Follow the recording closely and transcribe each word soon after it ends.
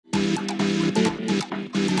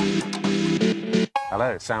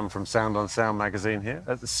Hello, Sam from Sound on Sound magazine here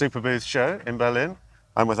at the Superbooth show in Berlin.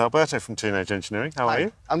 I'm with Alberto from Teenage Engineering. How are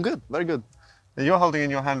you? I'm good, very good. You're holding in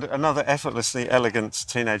your hand another effortlessly elegant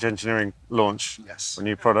Teenage Engineering launch, Yes. a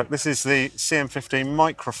new product. This is the CM-15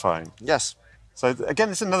 microphone. Yes. So again,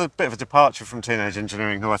 it's another bit of a departure from Teenage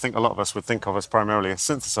Engineering, who I think a lot of us would think of as primarily a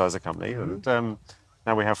synthesizer company. And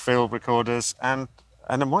now we have field recorders and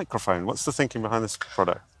a microphone. What's the thinking behind this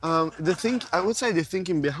product? I would say the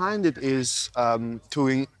thinking behind it is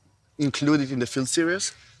to include it in the field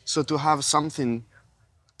series. So to have something,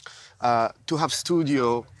 to have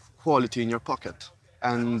studio quality in your pocket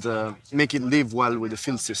and make it live well with the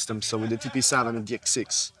field system. So with the TP7 and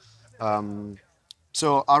DX6.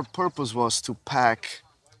 So our purpose was to pack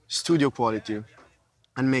studio quality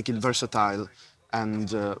and make it versatile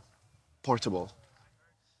and portable.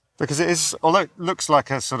 Because it is, although it looks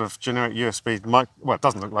like a sort of generic USB mic, well, it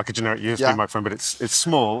doesn't look like a generic USB microphone, but it's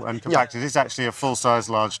small and compact. It is actually a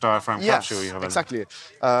full-size large diaphragm capsule you have in. Exactly.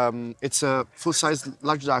 It's a full-size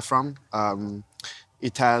large diaphragm.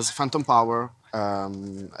 It has phantom power,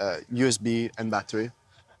 USB and battery.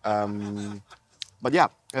 But yeah,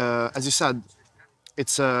 as you said,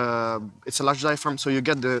 it's a large diaphragm, so you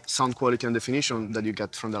get the sound quality and definition that you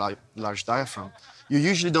get from the large diaphragm. You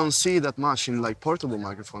usually don't see that much in like portable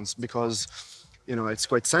microphones because, you know, it's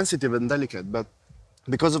quite sensitive and delicate. But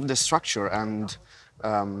because of the structure and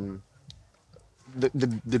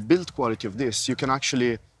the build quality of this, you can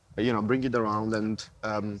actually, you know, bring it around and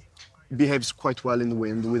behaves quite well in the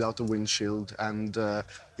wind without a windshield, and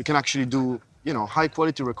you can actually do, you know, high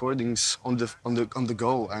quality recordings on the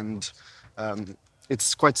go, and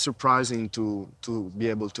it's quite surprising to be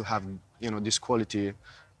able to have, you know, this quality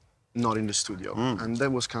not in the studio, and that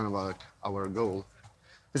was kind of like our goal.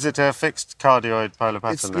 Is it a fixed cardioid polar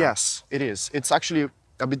pattern? Yes, it is. It's actually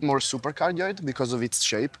a bit more supercardioid because of its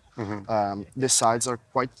shape. The sides are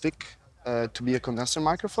quite thick to be a condenser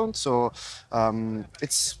microphone, so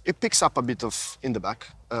it picks up a bit of in the back,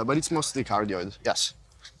 but it's mostly cardioid. Yes,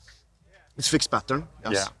 it's fixed pattern.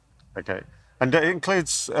 Yes. Yeah. Okay. And it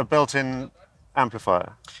includes a built-in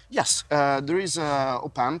amplifier. Yes, there is a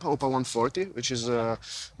op-amp, OPA 140, which is a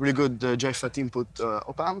really good JFET input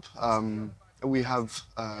op-amp. We have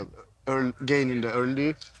gain in the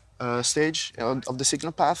early stage of the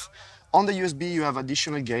signal path. On the USB, you have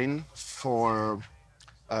additional gain for,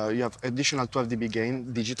 you have additional 12 dB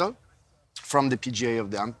gain digital from the PGA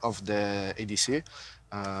of the ADC.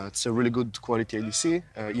 It's a really good quality ADC,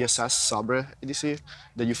 ESS Sabre ADC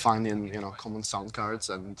that you find in, you know, common sound cards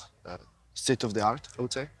and state of the art, I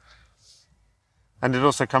would say. And it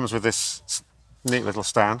also comes with this neat little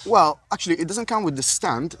stand. Well, actually, it doesn't come with the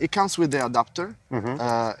stand. It comes with the adapter.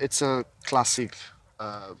 It's a classic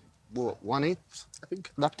 1/8, I think,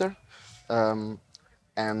 adapter.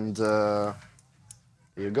 And here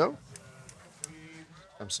you go.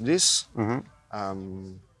 Comes to this.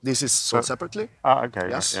 This is sold separately. Ah, okay.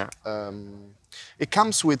 Yes. Yeah. It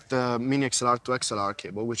comes with the mini XLR to XLR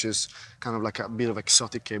cable, which is kind of like a bit of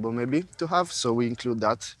exotic cable maybe to have. So we include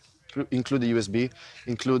that, include the USB,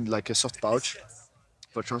 include like a soft pouch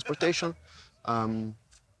for transportation. And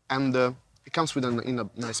it comes with in a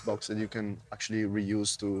nice box that you can actually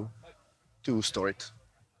reuse to store it.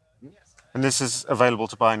 And this is available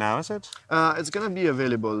to buy now, is it? It's going to be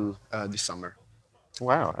available this summer.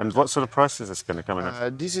 Wow. And what sort of price is this going to come in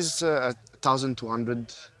at? This is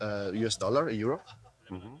 $1,200 US dollar, euro.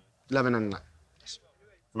 11.99.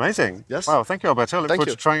 Amazing. Yes. Wow, thank you, Alberto. I look forward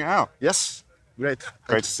to trying it out. Yes, great.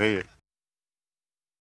 Great to see you.